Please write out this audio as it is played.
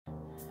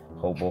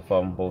hold both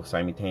of them both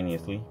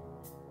simultaneously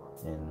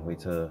and wait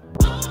till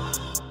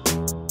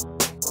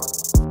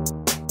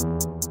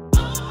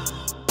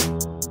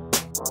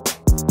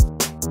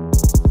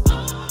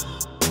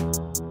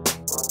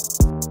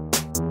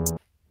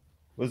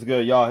what's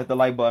good, y'all? Hit the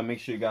like button, make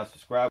sure you guys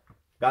subscribe.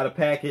 Got a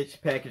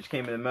package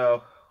came in the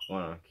mail.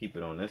 Wanna keep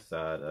it on this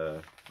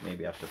side.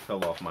 Maybe I should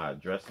fill off my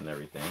address and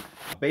everything.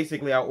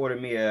 Basically, I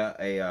ordered me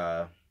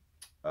a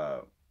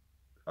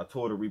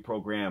tool to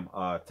reprogram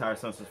tire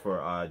sensors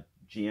for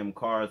GM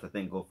cars. I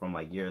think go from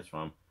like years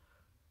from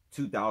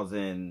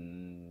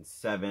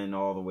 2007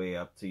 all the way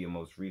up to your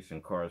most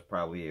recent cars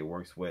probably it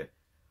works with.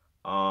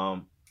 My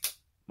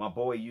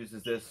boy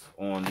uses this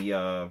on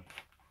the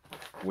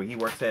where he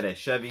works at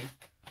Chevy,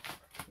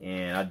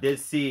 and I did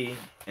see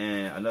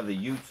another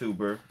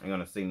YouTuber, I'm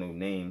gonna say no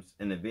names,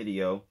 in the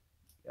video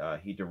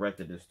he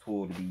directed this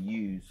tool to be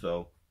used,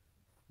 so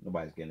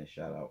nobody's getting a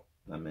shout out.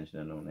 Not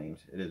mentioning no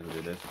names. It is what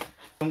it is.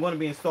 I'm going to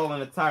be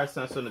installing a tire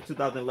sensor in the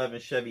 2011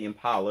 Chevy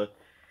Impala,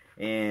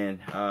 and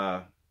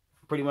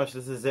pretty much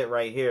this is it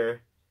right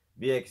here.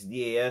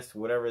 VXDAS,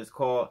 whatever it's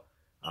called.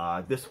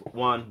 This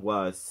one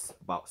was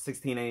about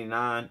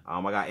 $16.89.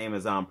 I got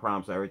Amazon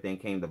Prime, so everything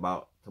came to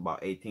about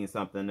 18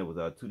 something. It was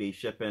a 2-day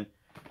shipping.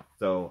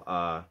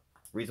 So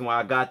reason why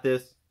I got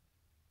this,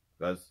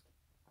 because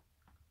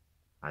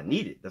I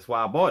need it. That's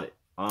why I bought it.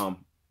 I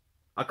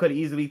could have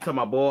easily told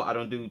my boy I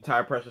don't do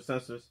tire pressure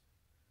sensors.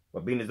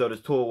 But being as though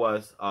this tool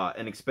was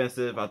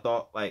inexpensive, I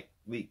thought, like,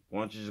 why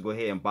don't you just go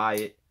ahead and buy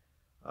it?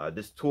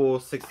 This tool,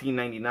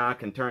 $16.99,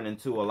 can turn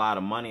into a lot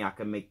of money. I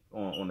can make,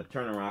 on the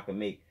turnaround, I can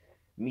make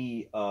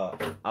me a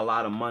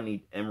lot of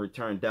money in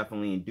return,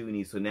 definitely in doing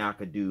these. So now I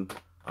could do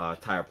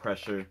tire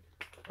pressure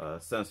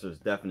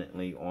sensors,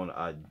 definitely,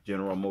 on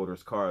General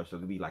Motors cars. So it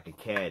could be like a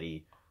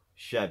Caddy,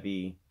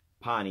 Chevy,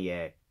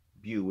 Pontiac,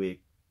 Buick,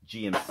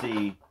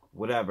 GMC,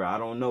 whatever. I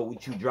don't know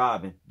what you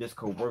driving. This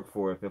could work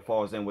for if it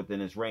falls in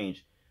within its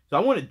range. So I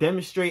want to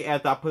demonstrate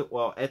after I put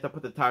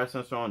the tire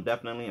sensor on.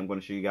 Definitely, I'm going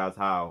to show you guys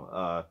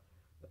how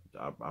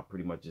I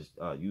pretty much just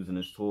using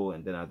this tool,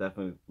 and then I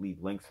definitely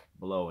leave links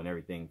below and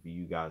everything for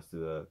you guys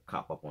to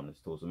cop up on this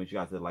tool. So make sure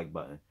you guys hit the like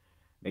button.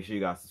 Make sure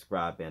you guys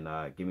subscribe,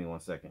 and give me 1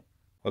 second.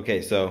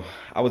 Okay, so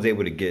I was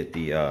able to get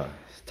the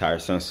tire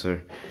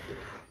sensor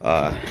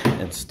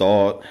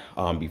installed.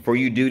 Before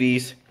you do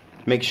these,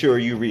 make sure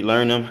you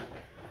relearn them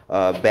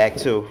back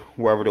to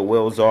wherever the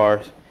wheels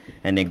are,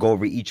 and then go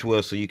over each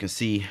wheel so you can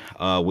see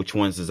which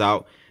ones is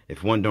out.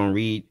 If one don't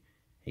read,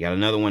 you got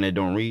another one that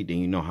don't read, then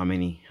you know how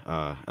many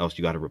else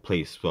you got to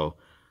replace. So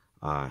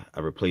I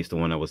replaced the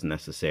one that was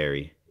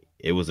necessary.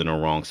 It was in the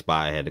wrong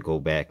spot. I had to go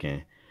back,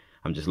 and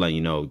I'm just letting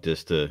you know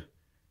just to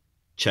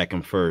check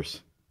them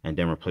first and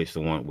then replace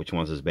the one which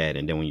ones is bad.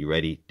 And then when you're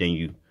ready, then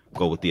you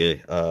go with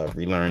the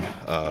relearn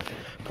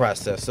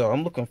process. So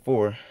I'm looking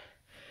for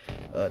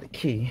the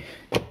key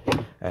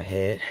I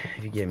had.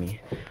 If you give me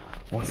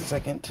 1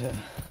 second to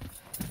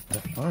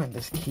find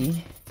this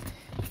key.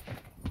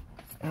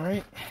 All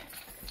right.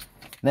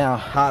 Now,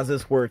 how does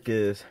this work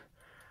is,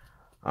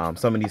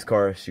 some of these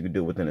cars you can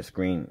do within a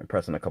screen and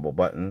pressing a couple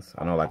buttons.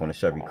 I know, like on the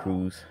Chevy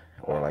Cruze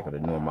or like on the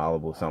newer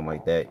Malibu, something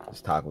like that.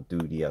 Just toggle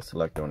through the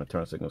selector on the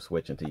turn signal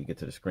switch until you get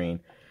to the screen.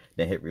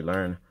 Then hit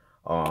relearn.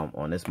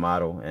 On this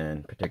model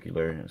in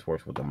particular, it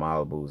works with the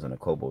Malibus and the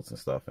Cobalts and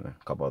stuff, and a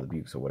couple other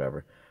Buicks or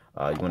whatever.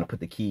 You want to put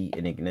the key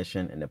in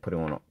ignition and then put it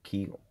on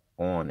key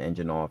on,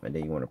 engine off, and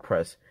then you want to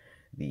press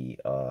the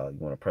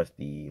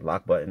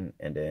lock button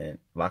and then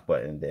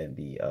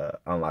the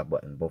unlock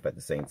button, both at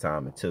the same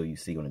time, until you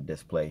see on the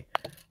display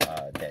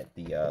that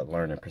the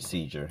learning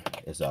procedure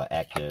is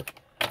active.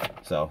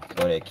 So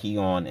go ahead, key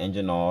on,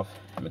 engine off.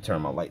 I'm gonna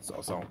turn my lights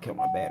off so I don't kill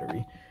my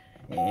battery,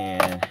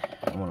 and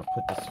I'm gonna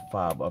put this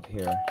fob up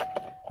here.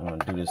 I'm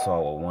gonna do this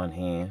all with one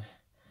hand,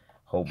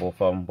 hold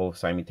both of them both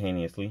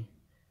simultaneously,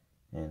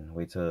 and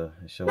wait till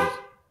it shows.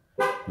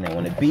 And then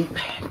when it beep,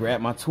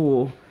 grab my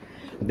tool.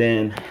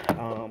 Then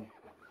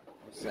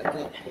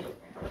second,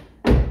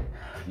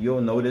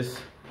 you'll notice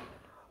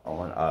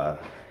on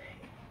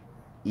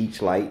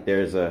each light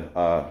there's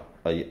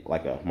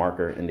like a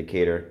marker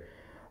indicator.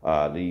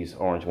 These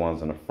orange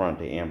ones in the front,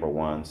 the amber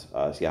ones.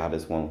 See how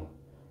this one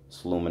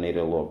is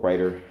illuminated a little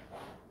brighter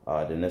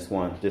than this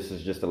one. This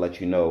is just to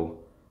let you know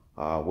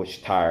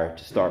which tire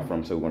to start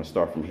from. So we're going to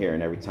start from here,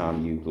 and every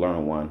time you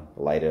learn one,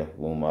 the light will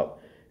loom up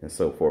and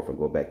so forth, and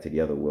go back to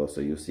the other wheel, so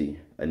you'll see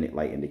a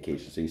light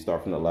indication. So you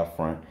start from the left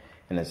front,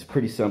 and it's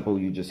pretty simple.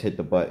 You just hit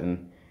the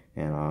button,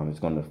 and it's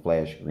going to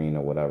flash green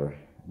or whatever.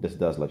 This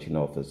does let you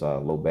know if it's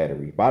low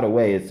battery. By the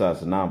way, it's a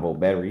 9-volt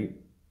battery.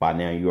 By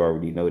now you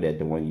already know that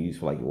the one you use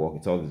for like your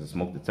walkie-talkie is a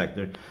smoke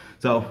detector.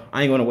 So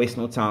I ain't going to waste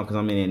no time because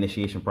I'm in the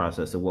initiation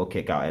process. It will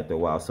kick out after a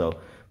while. So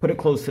put it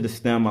close to the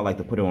stem. I like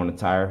to put it on the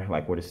tire,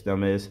 like where the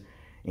stem is,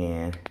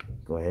 and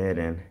go ahead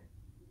and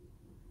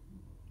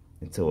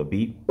until it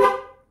beep.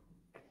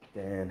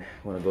 Then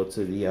I'm gonna go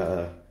to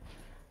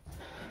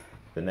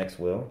the next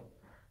wheel.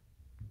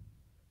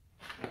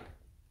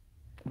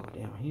 Go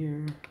down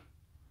here.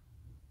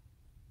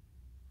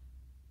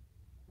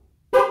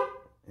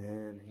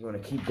 And you're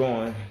gonna keep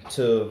going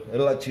till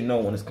it'll let you know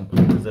when it's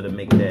complete, because it'll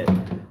make that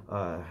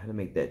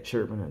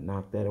chirp. I'm gonna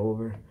knock that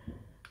over.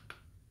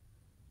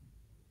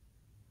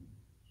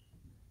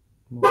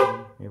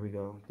 Here we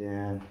go.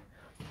 Then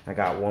I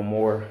got one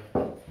more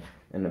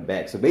in the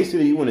back. So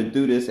basically you want to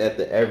do this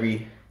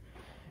every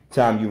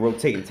time you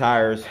rotating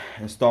tires,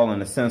 installing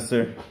a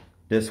sensor.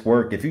 This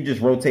work. If you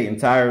just rotating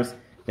tires,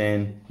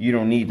 then you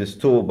don't need this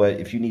tool. But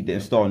if you need to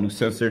install a new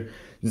sensor,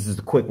 this is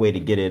a quick way to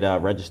get it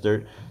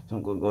registered. So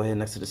I'm gonna go ahead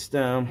next to the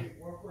stem.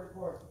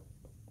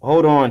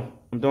 Hold on,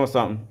 I'm doing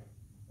something.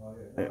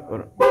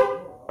 All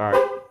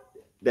right,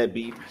 that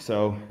beep.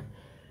 So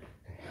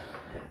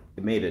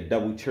it made a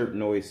double chirp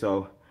noise.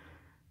 So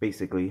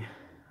basically,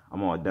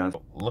 I'm all done.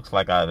 Looks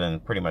like I then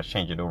pretty much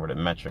change it over to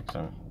metrics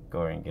and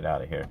go ahead and get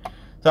out of here.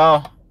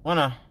 So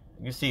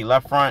you see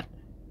left front,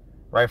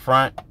 left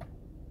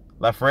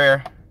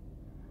rear,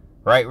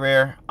 right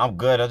rear. I'm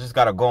good. I just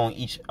gotta go on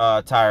each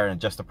tire and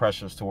adjust the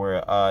pressures to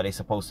where they're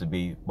supposed to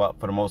be. But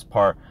for the most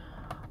part,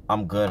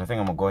 I'm good. I think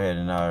I'm gonna go ahead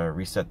and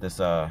reset this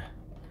oil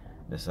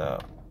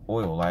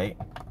light.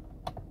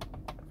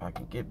 If I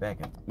can get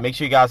back in. Make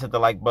sure you guys hit the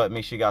like button.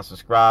 Make sure you guys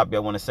subscribe.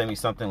 Y'all want to send me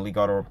something?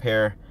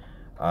 Leekautorepair.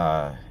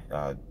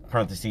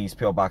 Parentheses,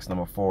 PO Box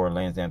number 4,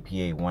 Lansdowne,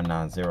 PA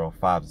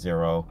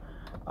 19050.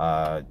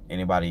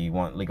 Anybody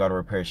want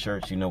Leekautorepair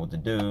shirts, you know what to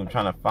do. I'm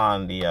trying to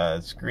find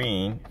the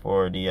screen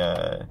for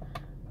the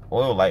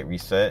oil light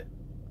reset.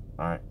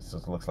 Alright, so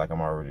it looks like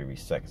I'm already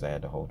reset because I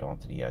had to hold on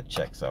to the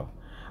check. So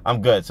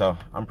I'm good. So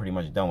I'm pretty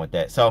much done with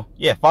that. So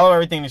yeah, follow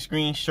everything on the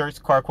screen. Shirts,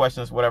 car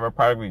questions, whatever,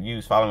 product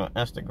reviews. Follow me on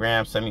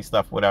Instagram, send me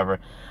stuff, whatever.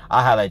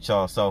 I'll highlight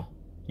y'all. So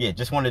yeah,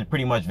 just wanted to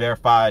pretty much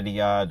verify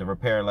the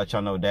repair, let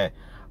y'all know that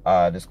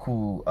this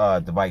cool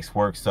device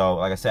works. So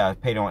like I said, I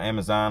paid it on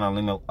Amazon. I'll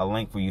leave a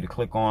link for you to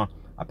click on.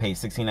 I paid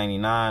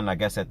 $16.99. I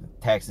guess at the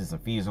taxes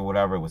and fees or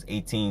whatever, it was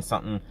 18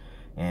 something.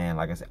 And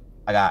like I said,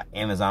 I got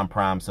Amazon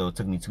Prime, so it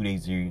took me 2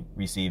 days to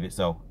receive it.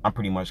 So I'm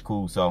pretty much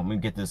cool. So let me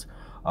get this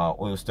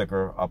oil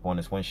sticker up on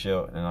this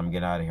windshield, and I'm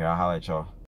getting out of here. I'll holler at y'all.